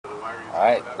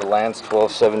Alright, the Lance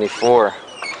 1274.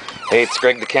 Hey, it's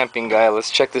Greg the camping guy. Let's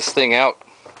check this thing out.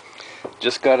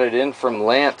 Just got it in from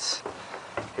Lance.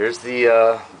 Here's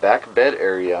the back bed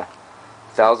area.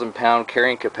 1,000-pound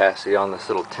carrying capacity on this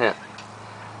little tent.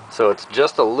 So it's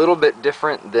just a little bit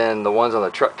different than the ones on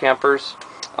the truck campers.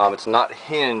 It's not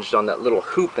hinged on that little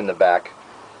hoop in the back.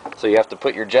 So you have to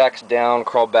put your jacks down,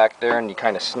 crawl back there, and you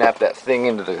kind of snap that thing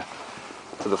into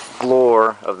the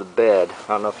floor of the bed.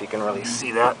 I don't know if you can really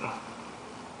see that.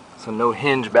 So no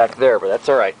hinge back there, but that's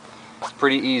alright. It's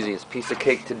pretty easy. It's a piece of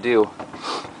cake to do.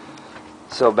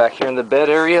 So back here in the bed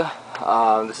area,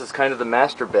 this is kind of the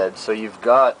master bed. So you've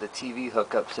got the TV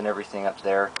hookups and everything up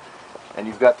there. And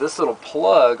you've got this little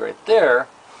plug right there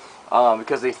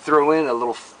because they throw in a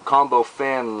little combo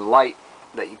fan light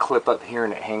that you clip up here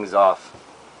and it hangs off.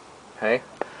 Okay?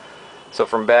 So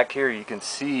from back here you can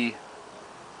see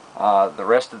the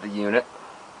rest of the unit.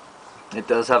 It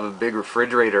does have a big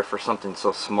refrigerator for something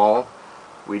so small.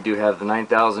 We do have the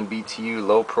 9,000 BTU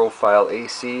low profile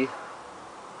AC.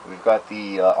 We've got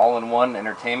the all-in-one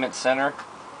entertainment center.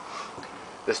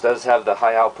 This does have the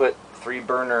high output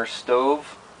 3-burner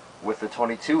stove with the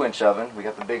 22-inch oven. We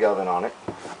got the big oven on it.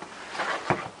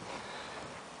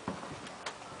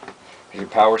 Here's your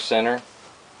power center.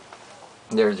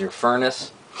 There's your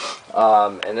furnace.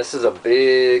 And this is a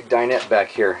big dinette back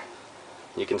here.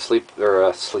 You can sleep,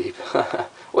 or sleep.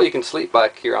 Well, you can sleep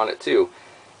back here on it too.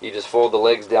 You just fold the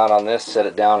legs down on this, set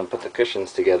it down, and put the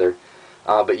cushions together.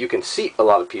 But you can seat a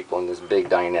lot of people in this big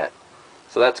dinette.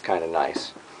 So that's kind of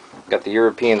nice. Got the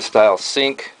European style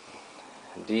sink,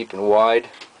 deep and wide.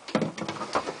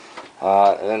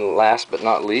 And then last but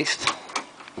not least,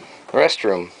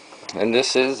 restroom. And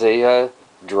this is a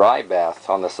dry bath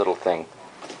on this little thing.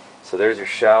 So there's your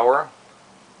shower.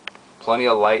 Plenty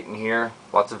of light in here,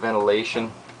 lots of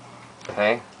ventilation.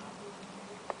 Okay.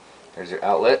 There's your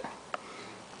outlet.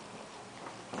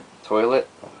 Toilet.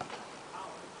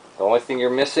 The only thing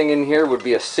you're missing in here would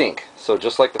be a sink. So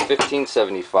just like the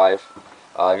 1575,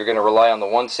 you're going to rely on the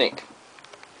one sink.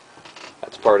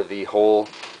 That's part of the whole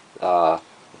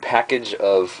package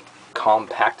of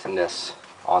compactness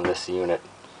on this unit.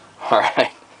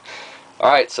 Alright.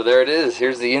 Alright, so there it is.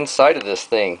 Here's the inside of this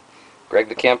thing. Greg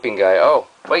the camping guy. Oh,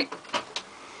 wait.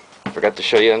 Forgot to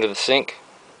show you under the sink.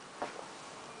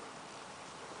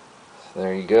 So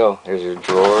there you go. There's your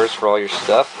drawers for all your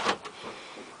stuff.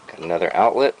 Got another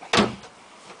outlet.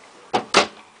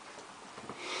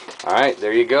 Alright,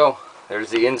 there you go.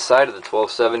 There's the inside of the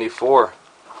 1274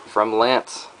 from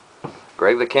Lance.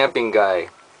 Greg the camping guy.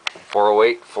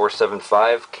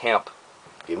 408-475-CAMP.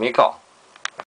 Give me a call.